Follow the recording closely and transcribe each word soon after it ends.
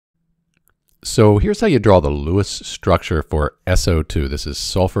So here's how you draw the Lewis structure for SO2. This is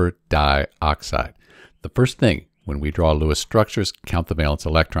sulfur dioxide. The first thing when we draw Lewis structures, count the valence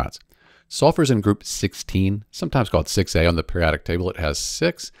electrons. Sulfur is in group 16, sometimes called 6A on the periodic table. It has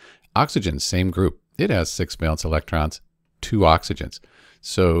 6. Oxygen, same group. It has 6 valence electrons, 2 oxygens.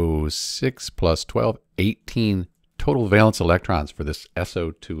 So 6 plus 12, 18 total valence electrons for this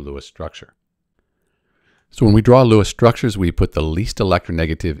SO2 Lewis structure. So when we draw Lewis structures, we put the least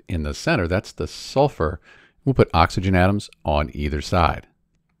electronegative in the center. That's the sulfur. We'll put oxygen atoms on either side.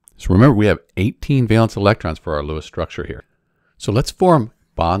 So remember, we have 18 valence electrons for our Lewis structure here. So let's form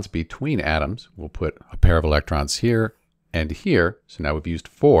bonds between atoms. We'll put a pair of electrons here and here. So now we've used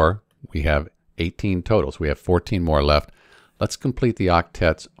 4. We have 18 totals. We have 14 more left. Let's complete the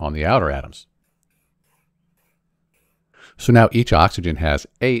octets on the outer atoms. So now each oxygen has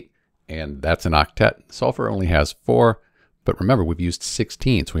 8. And that's an octet. Sulfur only has 4, but remember we've used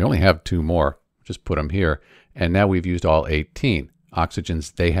 16, so we only have 2 more. Just put them here. And now we've used all 18.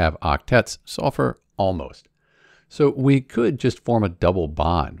 Oxygens, they have octets. Sulfur, almost. So we could just form a double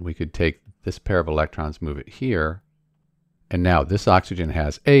bond. We could take this pair of electrons, move it here, and now this oxygen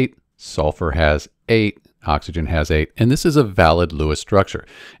has 8, sulfur has 8, oxygen has 8, and this is a valid Lewis structure.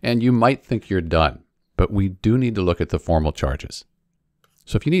 And you might think you're done, but we do need to look at the formal charges.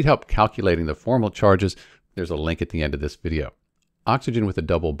 So if you need help calculating the formal charges, there's a link at the end of this video. Oxygen with a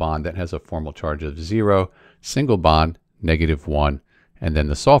double bond, that has a formal charge of 0, single bond, -1, and then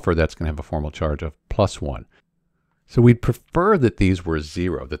the sulfur, that's going to have a formal charge of +1. So we'd prefer that these were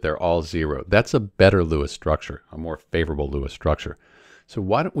 0, that they're all 0. That's a better Lewis structure, a more favorable Lewis structure. So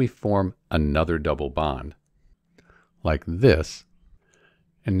why don't we form another double bond like this,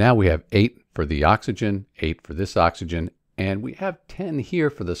 and now we have 8 for the oxygen, 8 for this oxygen, and we have 10 here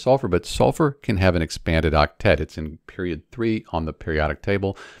for the sulfur, but sulfur can have an expanded octet. It's in period 3 on the periodic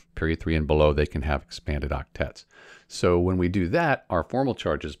table. Period 3 and below, they can have expanded octets. So when we do that, our formal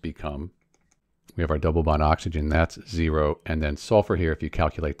charges become, we have our double bond oxygen, that's 0, and then sulfur here, if you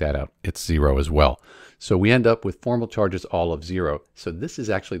calculate that out, it's 0 as well. So we end up with formal charges all of 0. So this is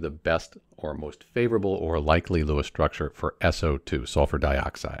actually the best or most favorable or likely Lewis structure for SO2, sulfur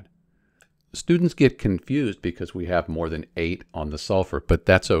dioxide. Students get confused because we have more than 8 on the sulfur, but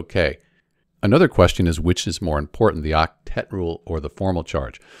that's okay. Another question is which is more important, the octet rule or the formal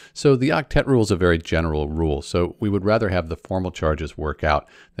charge? So the octet rule is a very general rule, so we would rather have the formal charges work out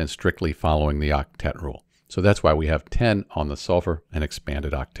than strictly following the octet rule. So that's why we have 10 on the sulfur and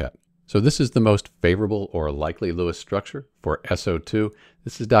expanded octet. So this is the most favorable or likely Lewis structure for SO2.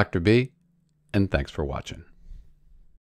 This is Dr. B, and thanks for watching.